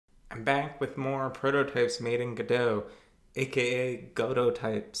I'm back with more prototypes made in Godot, aka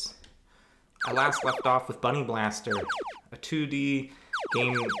Godotypes. I last left off with Bunny Blaster, a 2D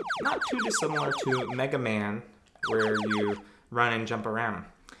game not too dissimilar to Mega Man, where you run and jump around.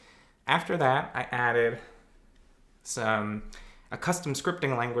 After that, I added a custom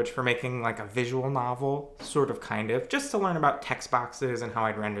scripting language for making like a visual novel, sort of kind of, just to learn about text boxes and how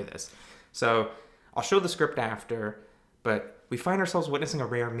I'd render this. So I'll show the script after, but we find ourselves witnessing a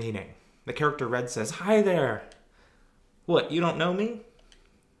rare meeting. The character Red says, "Hi there." "What, you don't know me?"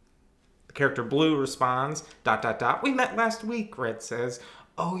 The character Blue responds, ... "We met last week," Red says.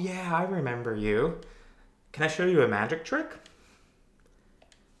 "Oh yeah, I remember you. Can I show you a magic trick?"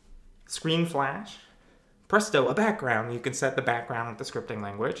 Screen flash. Presto, a background. You can set the background with the scripting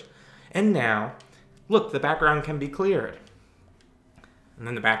language. And now, look, the background can be cleared. And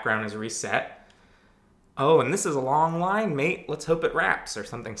then the background is reset. "Oh, and this is a long line, mate. Let's hope it wraps," or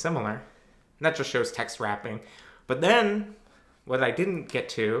something similar. And that just shows text wrapping. But then, what I didn't get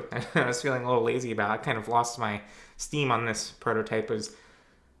to, I was feeling a little lazy about, I kind of lost my steam on this prototype, was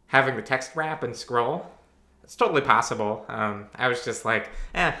having the text wrap and scroll. It's totally possible. I was just like,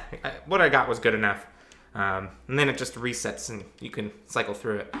 what I got was good enough. And then it just resets and you can cycle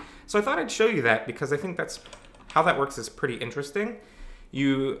through it. So I thought I'd show you that because I think that's how that works is pretty interesting.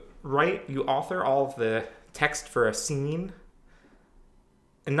 You author all of the text for a scene,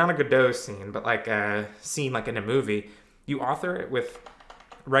 and not a Godot scene, but like a scene like in a movie. You author it with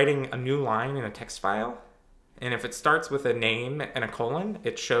writing a new line in a text file, and if it starts with a name and a colon,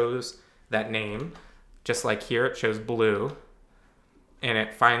 it shows that name. Just like here, it shows Blue, and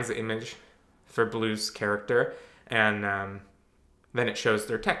it finds the image for Blue's character, and then it shows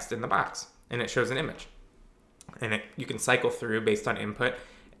their text in the box, and it shows an image. And you can cycle through based on input.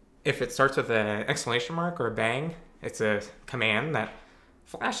 If it starts with an exclamation mark or a bang, it's a command that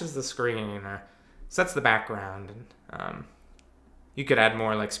flashes the screen or sets the background. And you could add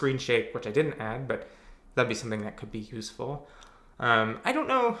more like screen shake, which I didn't add, but that'd be something that could be useful. I don't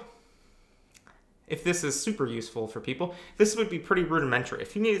know if this is super useful for people. This would be pretty rudimentary.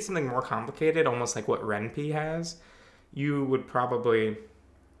 If you needed something more complicated, almost like what RenP has, you would probably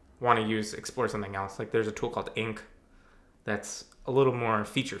want to explore something else. Like there's a tool called Ink that's a little more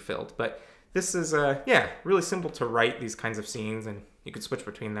feature-filled. But this is, really simple to write these kinds of scenes, and you could switch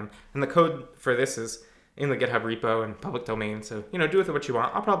between them. And the code for this is in the GitHub repo and public domain, so, do with it what you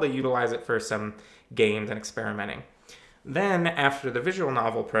want. I'll probably utilize it for some games and experimenting. Then, after the visual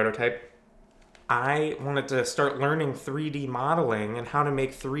novel prototype, I wanted to start learning 3D modeling and how to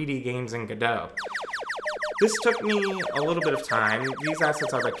make 3D games in Godot. This took me a little bit of time. These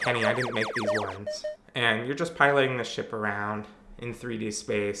assets are by Kenny. I didn't make these ones. And you're just piloting the ship around in 3D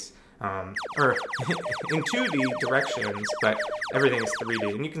space, or in 2D directions, but everything is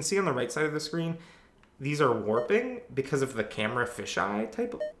 3D. And you can see on the right side of the screen, these are warping because of the camera fisheye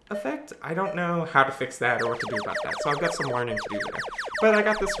type effect. I don't know how to fix that or what to do about that, so I've got some learning to do there. But I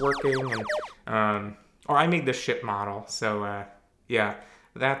got this working, and I made this ship model, so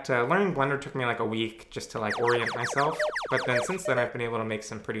that learning Blender took me like a week just to like orient myself. But then since then I've been able to make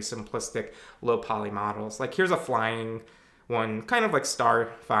some pretty simplistic low poly models. Like here's a flying one, kind of like Star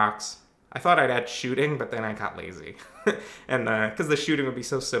Fox. I thought I'd add shooting, but then I got lazy. And because the shooting would be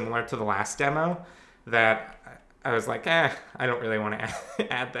so similar to the last demo that I was like, I don't really want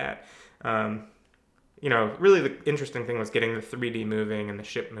to add that. Really the interesting thing was getting the 3D moving and the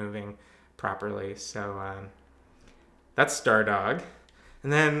ship moving properly. So that's Stardog.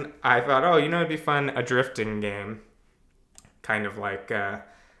 And then I thought, it'd be fun, a drifting game. Kind of like,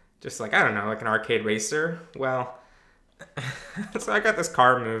 just like, I don't know, like an arcade racer. Well, so I got this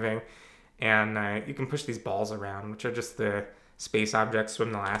car moving, and you can push these balls around, which are just the space objects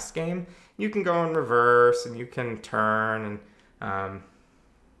from the last game. You can go in reverse, and you can turn, and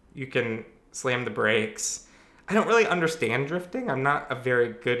you can slam the brakes. I don't really understand drifting. I'm not a very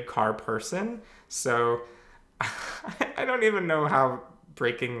good car person, so I don't even know how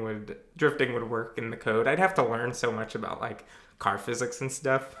drifting would work in the code. I'd have to learn so much about like car physics and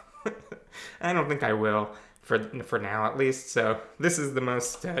stuff. I don't think I will for now at least. So this is the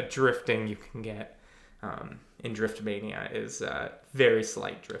most drifting you can get in Driftmania is very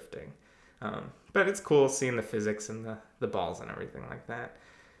slight drifting. But it's cool seeing the physics and the balls and everything like that.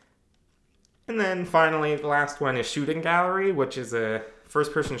 And then finally, the last one is Shooting Gallery, which is a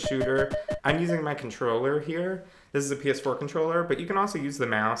first-person shooter. I'm using my controller here. This is a PS4 controller, but you can also use the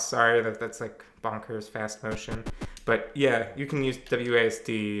mouse. Sorry that's like bonkers fast motion. But yeah, you can use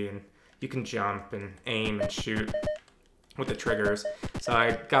WASD, and you can jump and aim and shoot with the triggers. So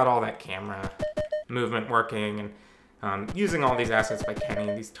I got all that camera movement working, and using all these assets by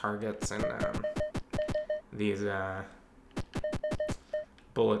Kenny, these targets and these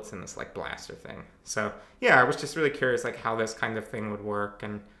bullets and this like blaster thing. So yeah, I was just really curious like how this kind of thing would work,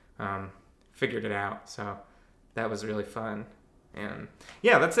 and figured it out. So that was really fun. And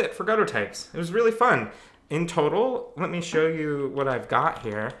yeah, that's it for Godotypes. It was really fun. In total, let me show you what I've got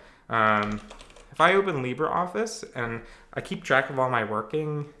here. If I open LibreOffice, and I keep track of all my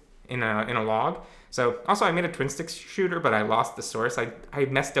working in a log. So also I made a twin stick shooter, but I lost the source. I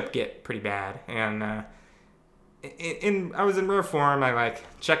messed up Git pretty bad, and I was in rare form. I like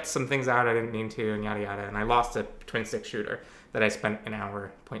checked some things out I didn't mean to, and yada yada, and I lost a twin stick shooter that I spent an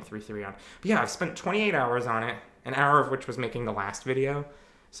hour 0.33 on. But yeah, I've spent 28 hours on it, an hour of which was making the last video.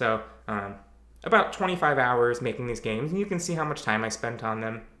 So about 25 hours making these games, and you can see how much time I spent on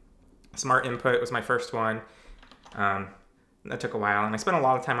them. Smart Input was my first one. That took a while, and I spent a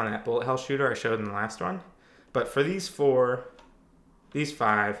lot of time on that bullet hell shooter I showed in the last one. But for these 5,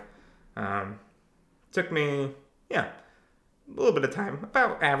 took me, yeah, a little bit of time,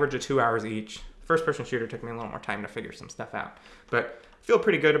 about average of 2 hours each. First person shooter took me a little more time to figure some stuff out. But I feel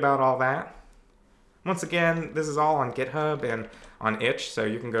pretty good about all that. Once again, this is all on GitHub and on itch, so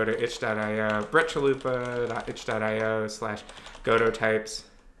you can go to itch.io, brettchalupa.itch.io/Godotypes,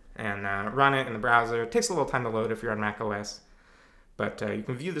 and run it in the browser. It takes a little time to load if you're on Mac OS, but you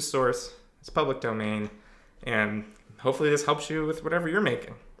can view the source. It's public domain, and hopefully this helps you with whatever you're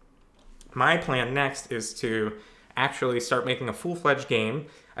making. My plan next is to actually start making a full-fledged game.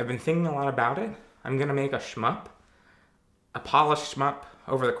 I've been thinking a lot about it. I'm going to make a shmup, a polished shmup,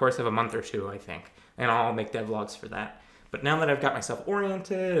 over the course of a month or two, I think, and I'll make devlogs for that. But now that I've got myself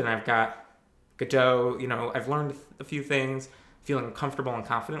oriented and I've got Godot, you know, I've learned a few things, feeling comfortable and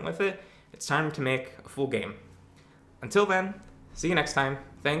confident with it, it's time to make a full game. Until then, see you next time.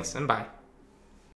 Thanks and bye.